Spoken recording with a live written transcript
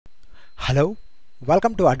Hello,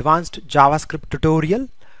 welcome to Advanced JavaScript tutorial,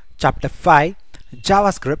 Chapter 5,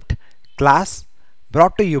 JavaScript class,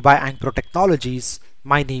 brought to you by Ankpro Technologies.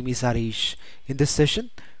 My name is Harish. In this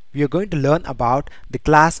session, we are going to learn about the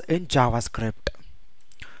class in JavaScript.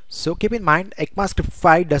 So keep in mind, ECMAScript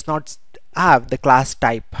 5 does not have the class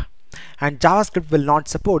type, and JavaScript will not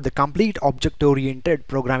support the complete object-oriented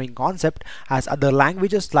programming concept as other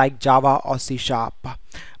languages like Java or C#.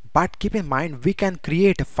 But keep in mind, we can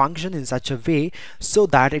create a function in such a way so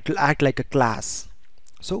that it will act like a class.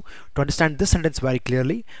 So to understand this sentence very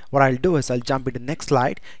clearly, what I'll do is I'll jump into the next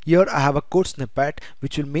slide. Here I have a code snippet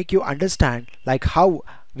which will make you understand like how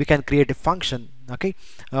we can create a function, okay,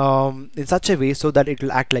 in such a way so that it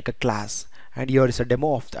will act like a class. And here is a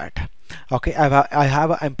demo of that. Okay, I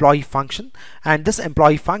have an employee function, and this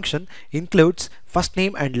employee function includes first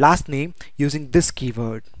name and last name using this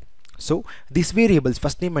keyword. So these variables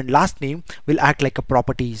first name and last name will act like a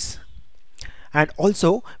properties. And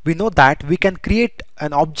also we know that we can create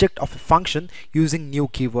an object of a function using new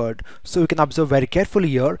keyword. So you can observe very carefully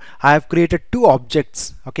here, I have created two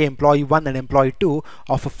objects, okay, employee1 and employee2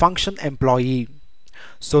 of a function employee.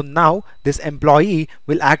 So now this employee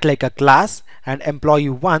will act like a class, and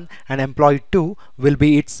employee1 and employee2 will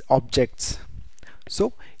be its objects.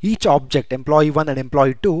 So each object employee1 and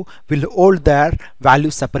employee2 will hold their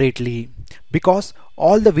values separately because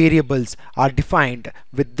all the variables are defined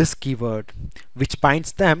with this keyword which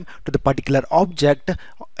binds them to the particular object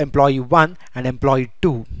employee1 and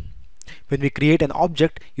employee2 when we create an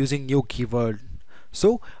object using new keyword.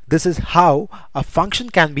 So this is how a function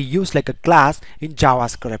can be used like a class in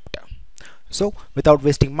JavaScript. So without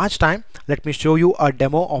wasting much time, let me show you a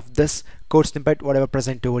demo of this code snippet whatever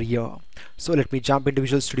present over here. So let me jump into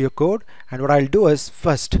Visual Studio Code, and what I'll do is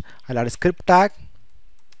first I'll add a script tag,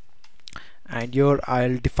 and here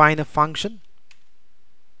I'll define a function.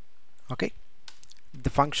 Okay, the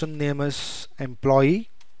function name is employee.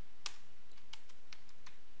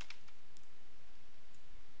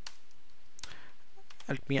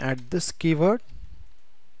 Let me add this keyword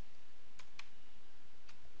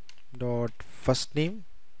dot first name,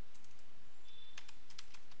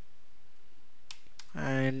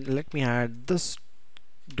 and let me add this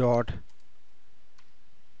dot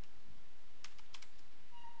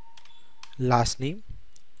last name.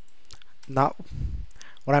 Now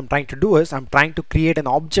what I'm trying to do is I'm trying to create an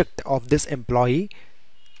object of this employee.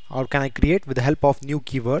 How can I create? With the help of new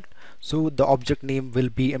keyword. So the object name will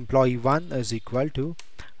be employee1 is equal to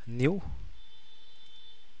new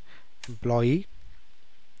employee.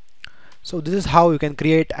 So this is how you can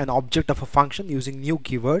create an object of a function using new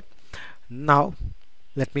keyword. Now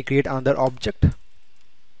let me create another object.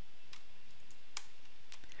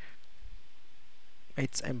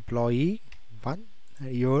 It's employee1,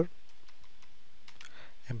 and your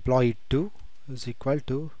employee2 is equal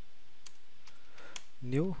to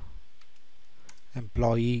new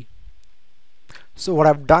employee. So what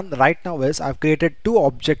I've done right now is I've created two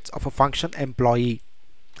objects of a function employee.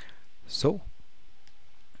 So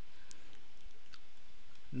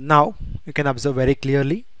now you can observe very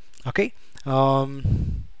clearly, okay,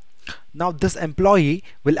 now this employee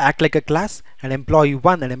will act like a class, and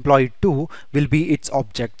employee1 and employee2 will be its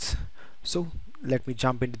objects. So let me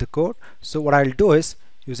jump into the code. So what I'll do is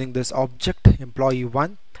using this object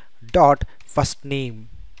employee1 dot first name,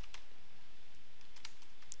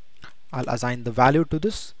 I'll assign the value to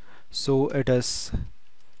this. So it is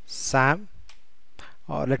Sam,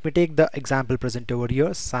 or let me take the example present over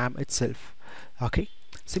here, Sam itself. Okay,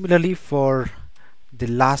 similarly for the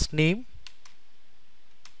last name,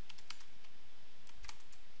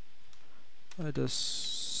 it is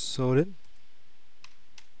Soren.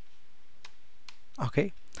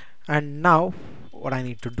 Okay, and now what I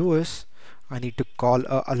need to do is I need to call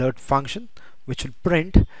a alert function which will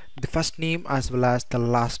print the first name as well as the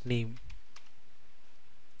last name.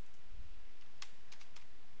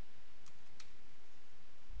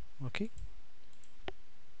 Okay,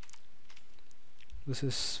 this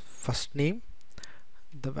is first name,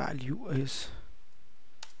 the value is,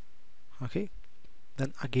 okay,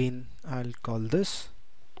 then again I'll call this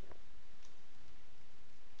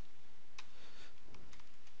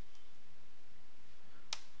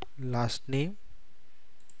last name,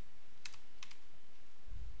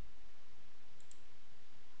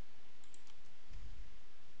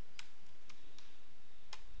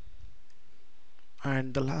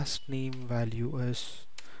 and the last name value is,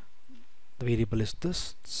 the variable is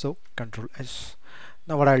this, so Control S.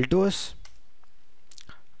 Now what I'll do is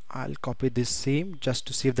I'll copy this same just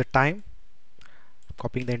to save the time,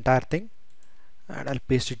 copying the entire thing, and I'll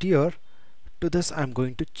paste it here. To this I'm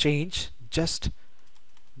going to change just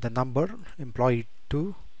the number employee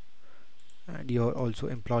 2, and you're also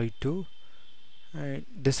employee 2, and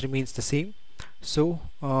this remains the same. So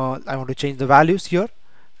I want to change the values here.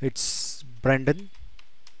 It's Brendan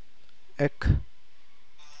Eck.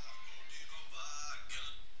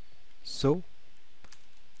 So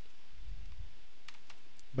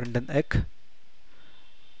Brendan Eck.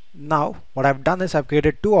 Now what I've done is I've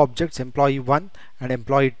created two objects, employee 1 and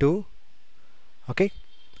employee 2. Okay,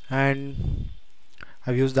 and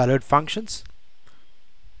I've used the alert functions.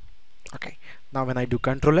 Okay, now when I do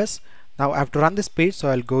Control S, now I have to run this page, so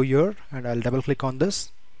I'll go here and I'll double click on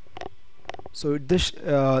this. So this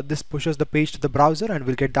pushes the page to the browser, and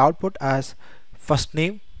we'll get the output as first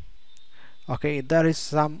name. Okay, there is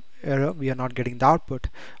some error, we are not getting the output.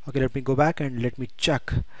 Okay, let me go back and let me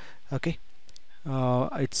check. Okay,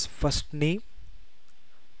 it's first name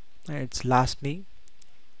and it's last name,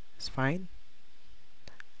 it's fine.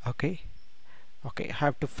 Okay, I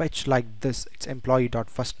have to fetch like this, it's employee dot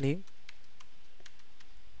first name,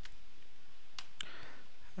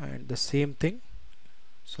 and the same thing,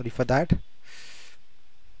 sorry for that.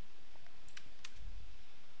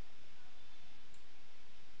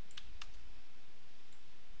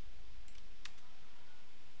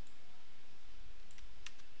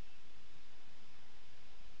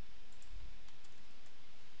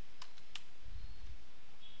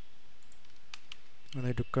 When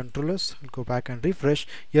I do Control S, I'll go back and refresh.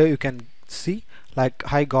 Here you can see like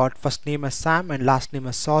I got first name as Sam and last name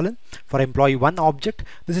as Solon for employee 1 object.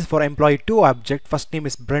 This is for employee 2 object. First name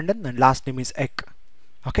is Brendan and last name is Eck.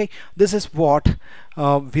 Okay, this is what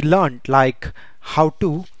we learned, like how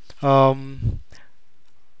to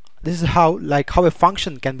this is how a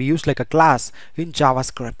function can be used like a class in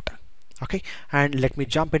JavaScript. Okay, and let me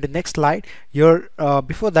jump into next slide here.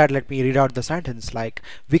 Before that, let me read out the sentence. Like,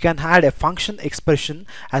 we can add a function expression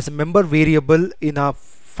as a member variable in a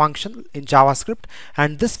function in JavaScript,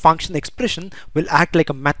 and this function expression will act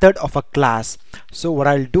like a method of a class. So what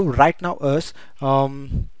I'll do right now is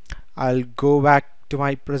I'll go back to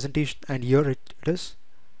my presentation, and here it is.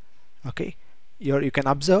 Okay, here you can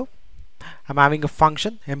observe I'm having a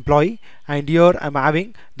function employee, and here I'm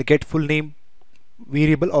having the get full name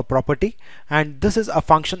variable or property, and this is a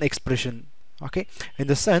function expression. Okay, in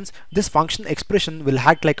the sense this function expression will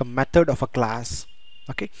act like a method of a class.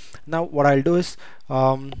 Okay, now what I'll do is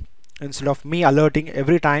instead of me alerting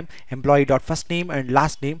every time employee dot first name and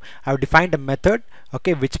last name, I've defined a method,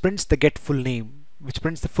 okay, which prints the get full name, which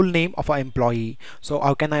prints the full name of an employee. So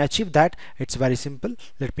how can I achieve that? It's very simple.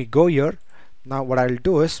 Let me go here. Now what I'll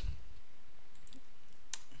do is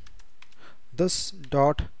this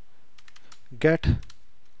dot get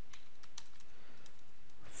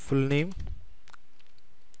full name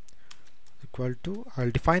equal to,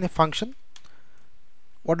 I'll define a function.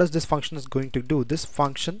 What does this function is going to do? This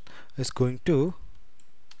function is going to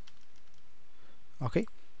okay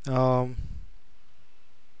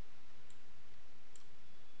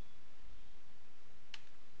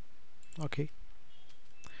okay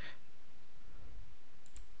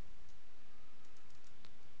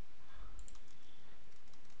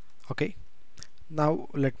okay now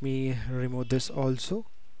let me remove this also.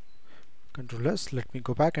 Control S. Let me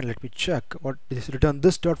go back and let me check what is. Return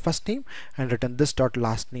this dot first name and return this dot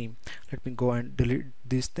last name. Let me go and delete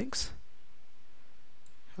these things.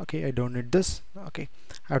 Okay, I don't need this. Okay,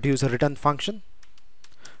 I have to use a return function.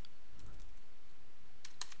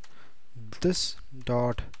 This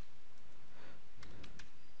dot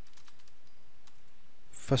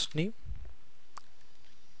first name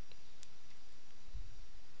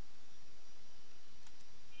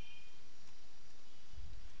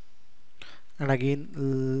and again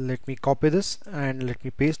let me copy this and let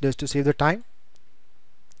me paste this to save the time.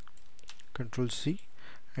 Control C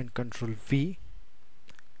and Control V.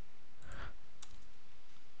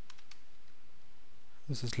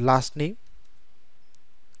 This is last name.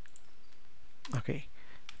 Okay,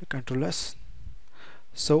 Control S.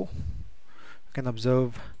 So you can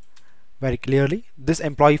observe very clearly this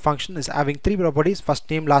employee function is having three properties: first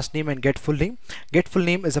name, last name, and get full name. Get full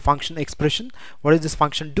name is a function expression. What is this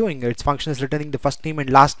function doing? Its function is returning the first name and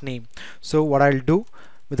last name. So what I'll do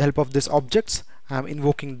with the help of this objects, I'm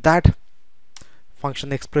invoking that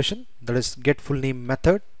function expression, that is get full name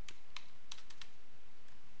method.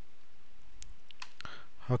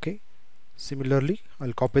 Okay, similarly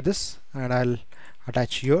I'll copy this and I'll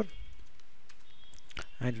attach here,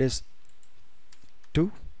 and it is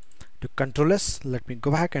to Control S. Let me go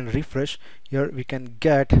back and refresh. Here we can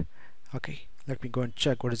get, okay, let me go and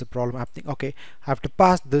check what is the problem happening. Okay, I have to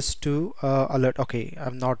pass this to alert. Okay,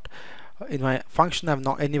 I'm not in my function, I've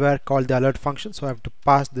not anywhere called the alert function, so I have to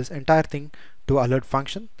pass this entire thing to alert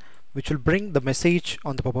function, which will bring the message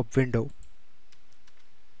on the pop-up window.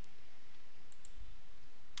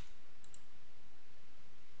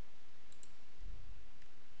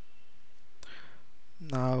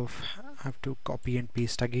 Now I have to copy and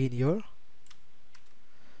paste again here.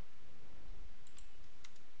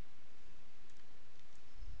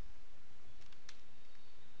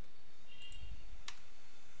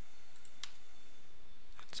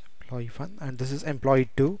 It's employee 1 and this is employee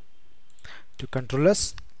 2. To control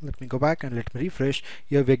us, let me go back and let me refresh.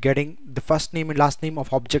 Here we're getting the first name and last name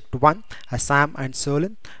of object 1 as Sam and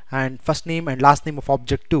Solin, and first name and last name of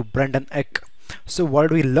object 2 Brendan Eck. So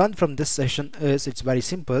what we learned from this session is it's very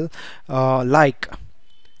simple. Like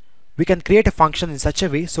we can create a function in such a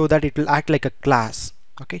way so that it will act like a class,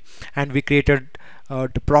 okay, and we created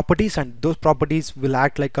the properties, and those properties will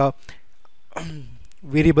act like a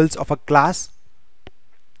variables of a class,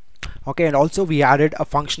 okay, and also we added a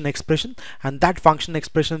function expression, and that function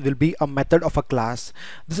expression will be a method of a class.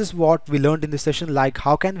 This is what we learned in this session, like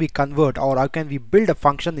how can we convert or how can we build a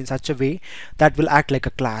function in such a way that will act like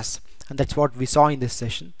a class. And that's what we saw in this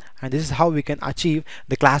session, and this is how we can achieve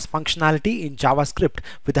the class functionality in JavaScript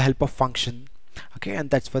with the help of function. Okay, and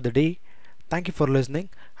that's for the day. Thank you for listening.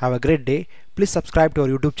 Have a great day. Please subscribe to our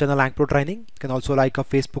YouTube channel Ankpro Training. You can also like our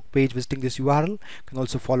Facebook page visiting this URL. You can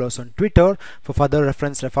also follow us on Twitter for further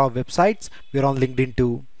reference of our websites. We are on LinkedIn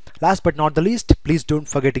too. Last but not the least, please don't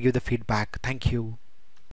forget to give the feedback. Thank you.